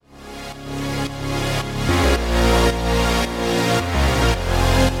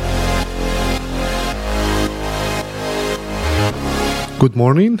Good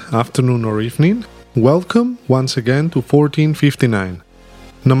morning, afternoon or evening. Welcome once again to 1459.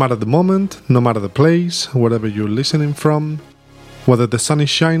 No matter the moment, no matter the place, wherever you're listening from, whether the sun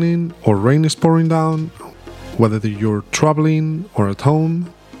is shining or rain is pouring down, whether you're traveling or at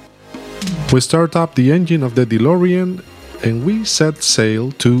home, we start up the engine of the DeLorean and we set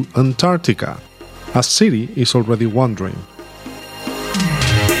sail to Antarctica. A city is already wondering.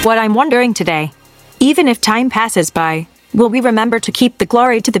 What I'm wondering today, even if time passes by, will we remember to keep the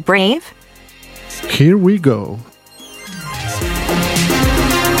glory to the brave? Here we go.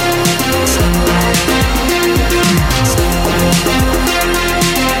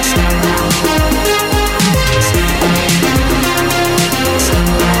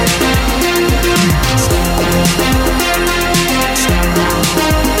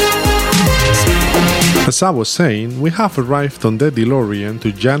 As I was saying, we have arrived on the DeLorean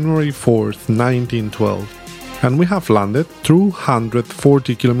to January 4th, 1912, and we have landed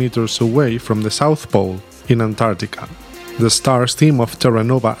 240 kilometers away from the South Pole in Antarctica. The STARS team of Terra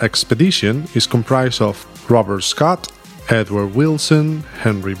Nova expedition is comprised of Robert Scott, Edward Wilson,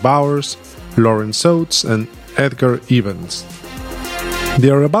 Henry Bowers, Lawrence Oates, and Edgar Evans. They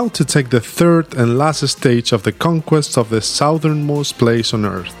are about to take the third and last stage of the conquest of the southernmost place on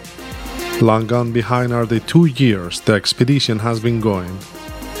Earth. Long gone behind are the 2 years the expedition has been going.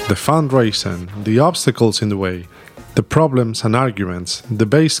 The fundraising, the obstacles in the way, the problems and arguments, the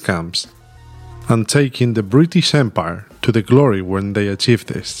base camps, and taking the British Empire to the glory when they achieve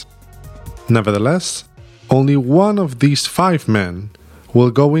this. Nevertheless, only one of these 5 men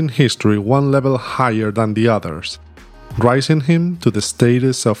will go in history one level higher than the others, rising him to the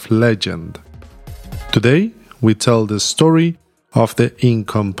status of legend. Today, we tell the story of the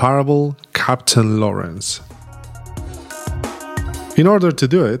incomparable Captain Lawrence. In order to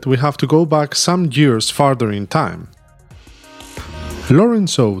do it, we have to go back some years farther in time.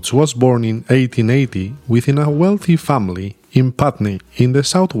 Lawrence Oates was born in 1880 within a wealthy family in Putney, in the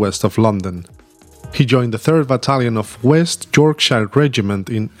southwest of London. He joined the 3rd Battalion of West Yorkshire Regiment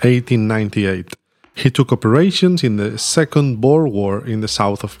in 1898. He took operations in the Second Boer War in the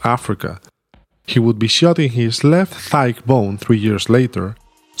south of Africa. He would be shot in his left thigh bone 3 years later,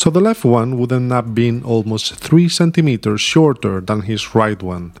 so the left one would end up being almost 3 centimeters shorter than his right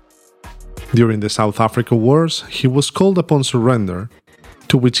one. During the South Africa Wars, he was called upon surrender,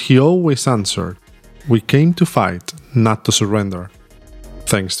 to which he always answered, "We came to fight, not to surrender."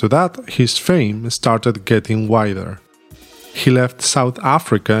 Thanks to that, his fame started getting wider. He left South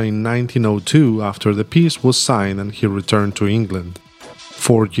Africa in 1902 after the peace was signed and he returned to England.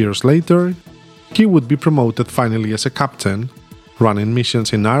 4 years later, he would be promoted finally as a captain, running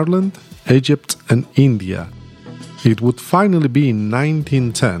missions in Ireland, Egypt, and India. It would finally be in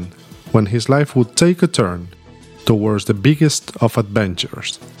 1910 when his life would take a turn towards the biggest of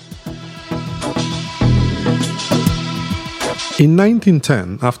adventures. In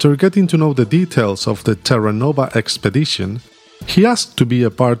 1910, after getting to know the details of the Terra Nova expedition, he asked to be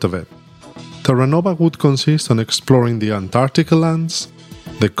a part of it. Terra Nova would consist on exploring the Antarctica lands,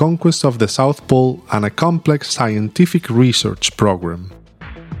 the conquest of the South Pole, and a complex scientific research program.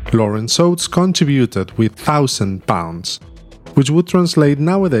 Lawrence Oates contributed with £1,000, which would translate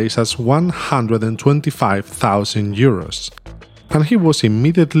nowadays as 125,000 euros, and he was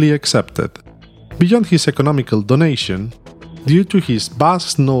immediately accepted. Beyond his economical donation, due to his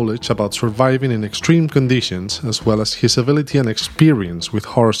vast knowledge about surviving in extreme conditions, as well as his ability and experience with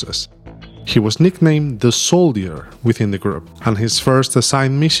horses, he was nicknamed the Soldier within the group, and his first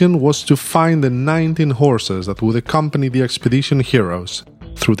assigned mission was to find the 19 horses that would accompany the expedition heroes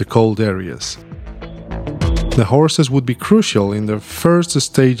through the cold areas. The horses would be crucial in the first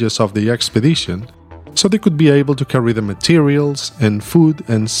stages of the expedition, so they could be able to carry the materials and food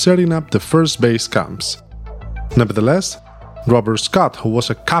and setting up the first base camps. Nevertheless, Robert Scott, who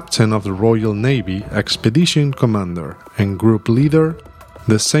was a captain of the Royal Navy, expedition commander, and group leader,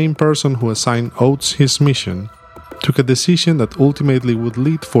 the same person who assigned Oates his mission, took a decision that ultimately would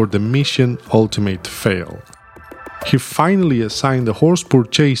lead for the mission ultimate fail. He finally assigned the horse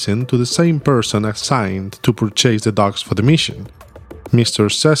purchasing to the same person assigned to purchase the dogs for the mission, Mr.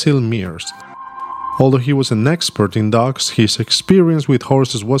 Cecil Mears. Although he was an expert in dogs, his experience with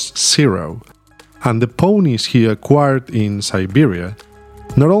horses was zero, and the ponies he acquired in Siberia,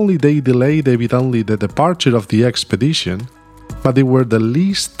 not only they delayed evidently the departure of the expedition, but they were the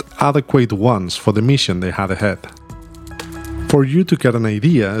least adequate ones for the mission they had ahead. For you to get an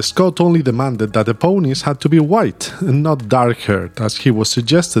idea, Scott only demanded that the ponies had to be white and not dark-haired, as he was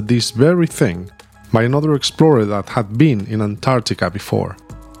suggested this very thing by another explorer that had been in Antarctica before.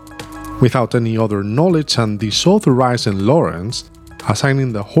 Without any other knowledge and disauthorizing Lawrence,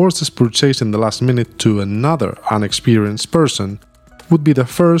 assigning the horses purchased in the last minute to another unexperienced person would be the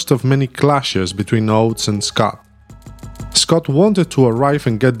first of many clashes between Oates and Scott. Scott wanted to arrive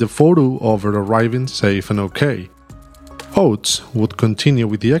and get the photo of her arriving safe and okay. Oates would continue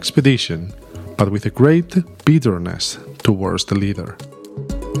with the expedition, but with a great bitterness towards the leader.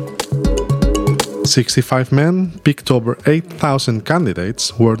 65 men, picked over 8,000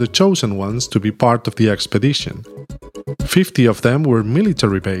 candidates, were the chosen ones to be part of the expedition. 50 of them were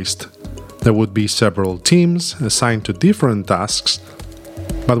military-based. There would be several teams assigned to different tasks,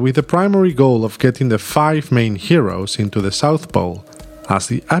 but with the primary goal of getting the 5 main heroes into the South Pole as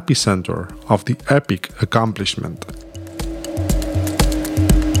the epicenter of the epic accomplishment.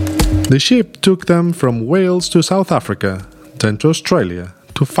 The ship took them from Wales to South Africa, then to Australia,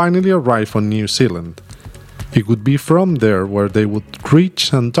 to finally arrive on New Zealand. It would be from there where they would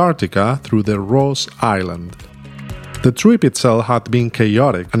reach Antarctica through the Ross Island. The trip itself had been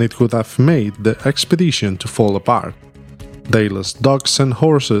chaotic, and it could have made the expedition to fall apart. They lost dogs and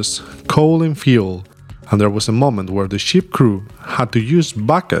horses, coal and fuel, and there was a moment where the ship crew had to use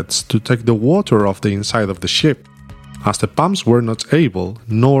buckets to take the water off the inside of the ship, as the pumps were not able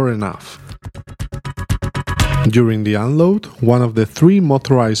nor enough. During the unload, one of the 3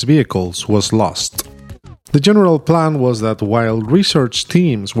 motorized vehicles was lost. The general plan was that while research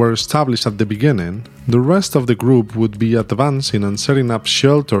teams were established at the beginning, the rest of the group would be advancing and setting up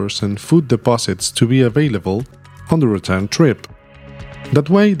shelters and food deposits to be available on the return trip. That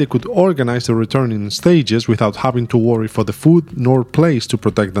way they could organize the return in stages without having to worry for the food nor place to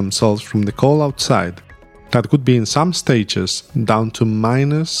protect themselves from the cold outside, that could be in some stages down to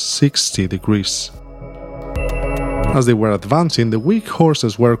minus 60 degrees. As they were advancing, the weak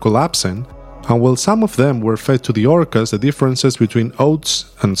horses were collapsing, and while some of them were fed to the orcas, the differences between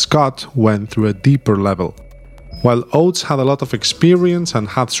Oates and Scott went through a deeper level. While Oates had a lot of experience and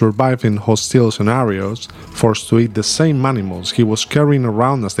had survived in hostile scenarios, forced to eat the same animals he was carrying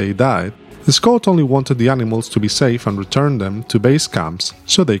around as they died, Scott only wanted the animals to be safe and return them to base camps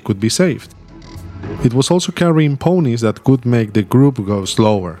so they could be saved. It was also carrying ponies that could make the group go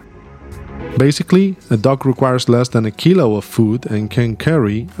slower. Basically, a dog requires less than a kilo of food and can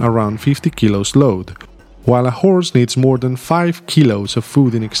carry around 50 kilos load, while a horse needs more than 5 kilos of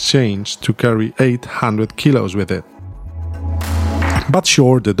food in exchange to carry 800 kilos with it. But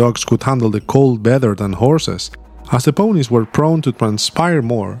sure, the dogs could handle the cold better than horses, as the ponies were prone to transpire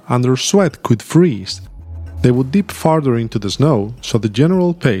more and their sweat could freeze. They would dip farther into the snow, so the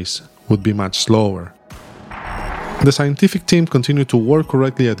general pace would be much slower. The scientific team continued to work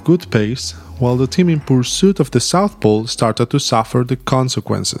correctly at good pace, while the team in pursuit of the South Pole started to suffer the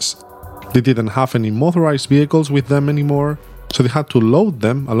consequences. They didn't have any motorized vehicles with them anymore, so they had to load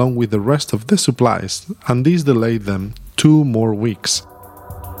them along with the rest of the supplies, and this delayed them 2 more weeks.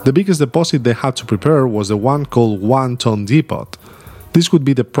 The biggest deposit they had to prepare was the one called 1 Ton Depot. This would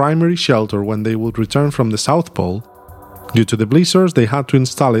be the primary shelter when they would return from the South Pole. Due to the blizzards, they had to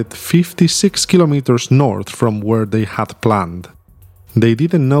install it 56 kilometers north from where they had planned. They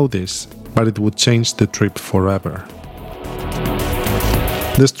didn't know this, but it would change the trip forever.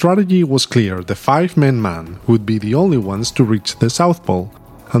 The strategy was clear: the 5-man man would be the only ones to reach the South Pole,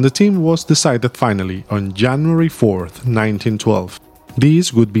 and the team was decided finally on January 4th, 1912.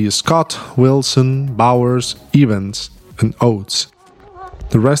 These would be Scott, Wilson, Bowers, Evans, and Oates.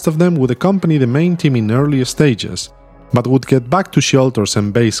 The rest of them would accompany the main team in earlier stages, but would get back to shelters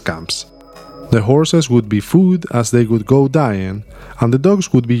and base camps. The horses would be food as they would go dying, and the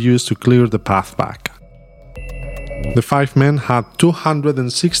dogs would be used to clear the path back. The 5 men had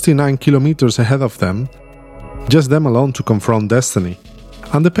 269 kilometers ahead of them, just them alone to confront destiny,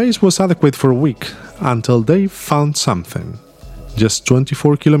 and the pace was adequate for a week until they found something, just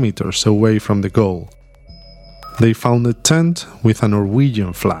 24 kilometers away from the goal. They found a tent with a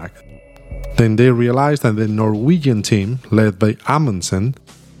Norwegian flag. Then they realized that the Norwegian team, led by Amundsen,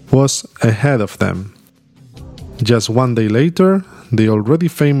 was ahead of them. Just 1 day later, the already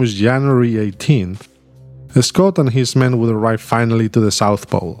famous January 18th, Scott and his men would arrive finally to the South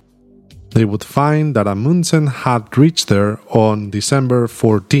Pole. They would find that Amundsen had reached there on December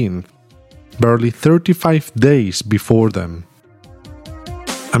 14th, barely 35 days before them.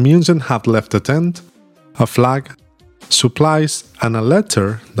 Amundsen had left a tent, a flag, supplies, and a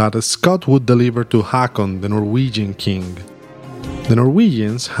letter that Scott would deliver to Hakon, the Norwegian king. The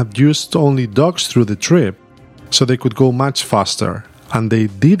Norwegians had used only dogs through the trip, so they could go much faster, and they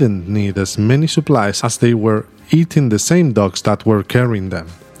didn't need as many supplies as they were eating the same dogs that were carrying them.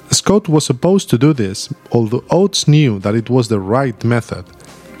 Scott was supposed to do this, although Oates knew that it was the right method,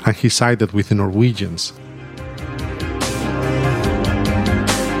 and he sided with the Norwegians.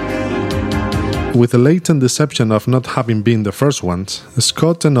 With the latent deception of not having been the first ones,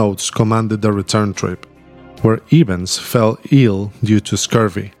 Scott and Oates commanded the return trip, where Evans fell ill due to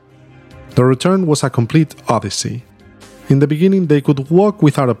scurvy. The return was a complete odyssey. In the beginning they could walk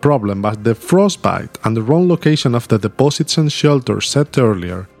without a problem, but the frostbite and the wrong location of the deposits and shelters set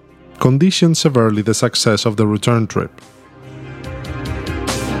earlier conditioned severely the success of the return trip.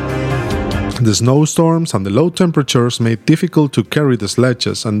 The snowstorms and the low temperatures made it difficult to carry the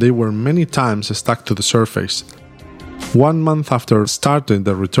sledges, and they were many times stuck to the surface. 1 month after starting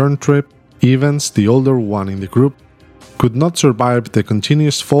the return trip, Evans, the older one in the group, could not survive the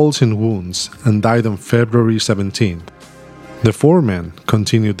continuous falls and wounds and died on February 17th. The 4 men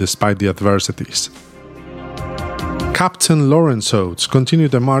continued despite the adversities. Captain Lawrence Oates continued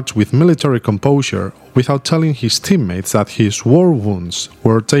the march with military composure without telling his teammates that his war wounds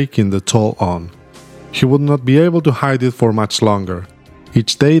were taking the toll on. He would not be able to hide it for much longer.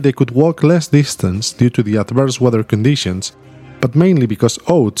 Each day they could walk less distance due to the adverse weather conditions, but mainly because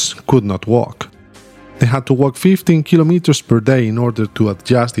Oates could not walk. They had to walk 15 kilometers per day in order to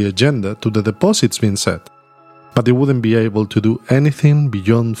adjust the agenda to the deposits being set, but they wouldn't be able to do anything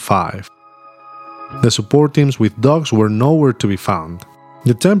beyond 5. The support teams with dogs were nowhere to be found.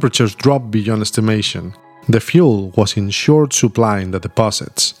 The temperatures dropped beyond estimation. The fuel was in short supply in the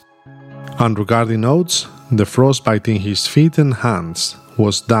deposits. And regarding Oates, the frostbite in his feet and hands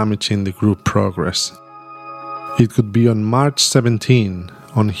was damaging the group progress. It could be on March 17,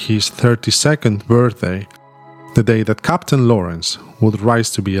 on his 32nd birthday, the day that Captain Lawrence would rise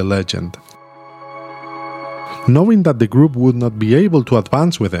to be a legend. Knowing that the group would not be able to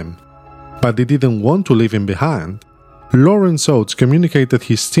advance with him, but they didn't want to leave him behind, Lawrence Oates communicated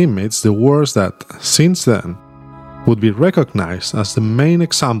his teammates the words that, since then, would be recognized as the main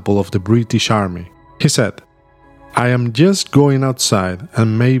example of the British Army. He said, "I am just going outside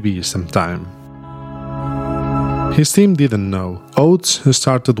and maybe some time." His team didn't know. Oates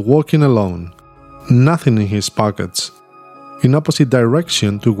started walking alone, nothing in his pockets, in opposite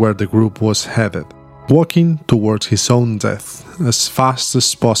direction to where the group was headed, walking towards his own death as fast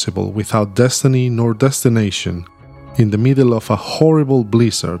as possible without destiny nor destination, in the middle of a horrible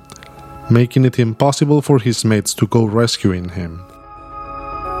blizzard, making it impossible for his mates to go rescuing him.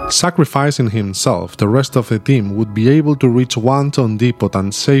 Sacrificing himself, the rest of the team would be able to reach Wanton Depot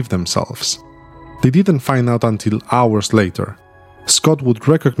and save themselves. They didn't find out until hours later. Scott would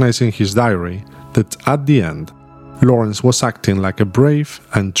recognize in his diary that at the end, Lawrence was acting like a brave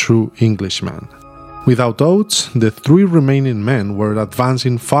and true Englishman. Without Oates, the 3 remaining men were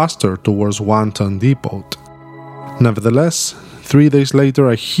advancing faster towards Wanton Depot. Nevertheless, 3 days later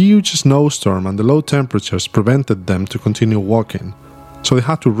a huge snowstorm and the low temperatures prevented them to continue walking, so they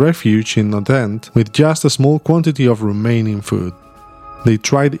had to refuge in a tent with just a small quantity of remaining food. They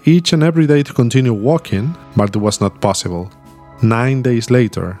tried each and every day to continue walking, but it was not possible. 9 days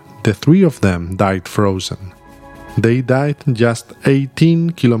later, the 3 of them died frozen. They died just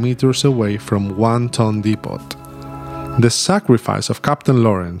 18 kilometers away from Wanton Depot. The sacrifice of Captain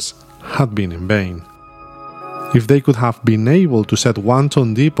Lawrence had been in vain. If they could have been able to set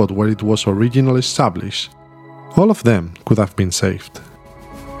Wanton Depot where it was originally established, all of them could have been saved.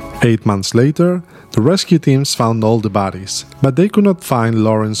 8 months later, the rescue teams found all the bodies, but they could not find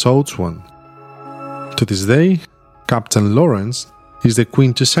Lawrence Oates' one. To this day, Captain Lawrence is the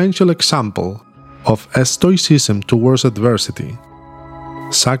quintessential example of stoicism towards adversity,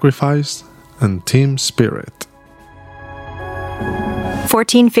 sacrifice, and team spirit.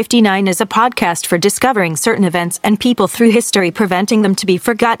 1459 is a podcast for discovering certain events and people through history, preventing them to be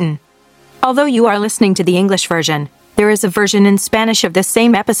forgotten. Although you are listening to the English version, there is a version in Spanish of this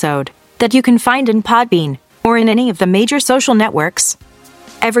same episode that you can find in Podbean or in any of the major social networks.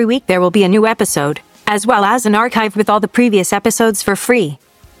 Every week there will be a new episode, as well as an archive with all the previous episodes for free.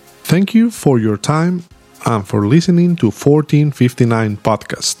 Thank you for your time and for listening to 1459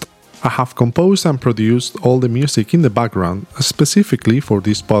 podcast. I have composed and produced all the music in the background specifically for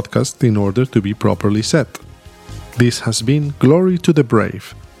this podcast in order to be properly set. This has been Glory to the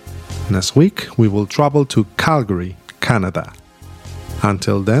Brave. Next week we will travel to Calgary, Canada.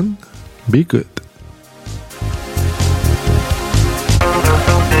 Until then, be good.